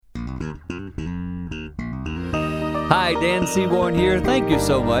Hi, Dan Seaborn here. Thank you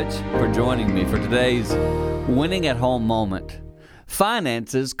so much for joining me for today's Winning at Home moment.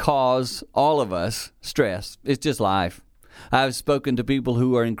 Finances cause all of us stress. It's just life. I've spoken to people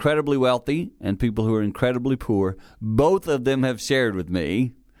who are incredibly wealthy and people who are incredibly poor. Both of them have shared with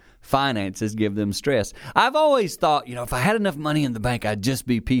me finances give them stress. I've always thought, if I had enough money in the bank, I'd just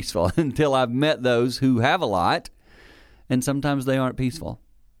be peaceful until I've met those who have a lot, and sometimes they aren't peaceful.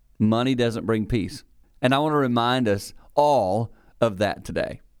 Money doesn't bring peace. And I want to remind us all of that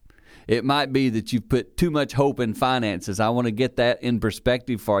today. It might be that you've put too much hope in finances. I want to get that in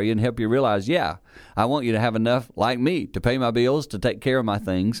perspective for you and help you realize, I want you to have enough, like me, to pay my bills, to take care of my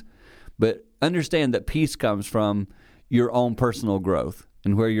things. But understand that peace comes from your own personal growth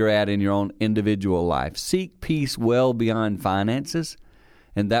and where you're at in your own individual life. Seek peace well beyond finances,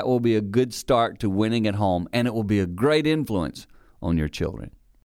 and that will be a good start to winning at home, and it will be a great influence on your children.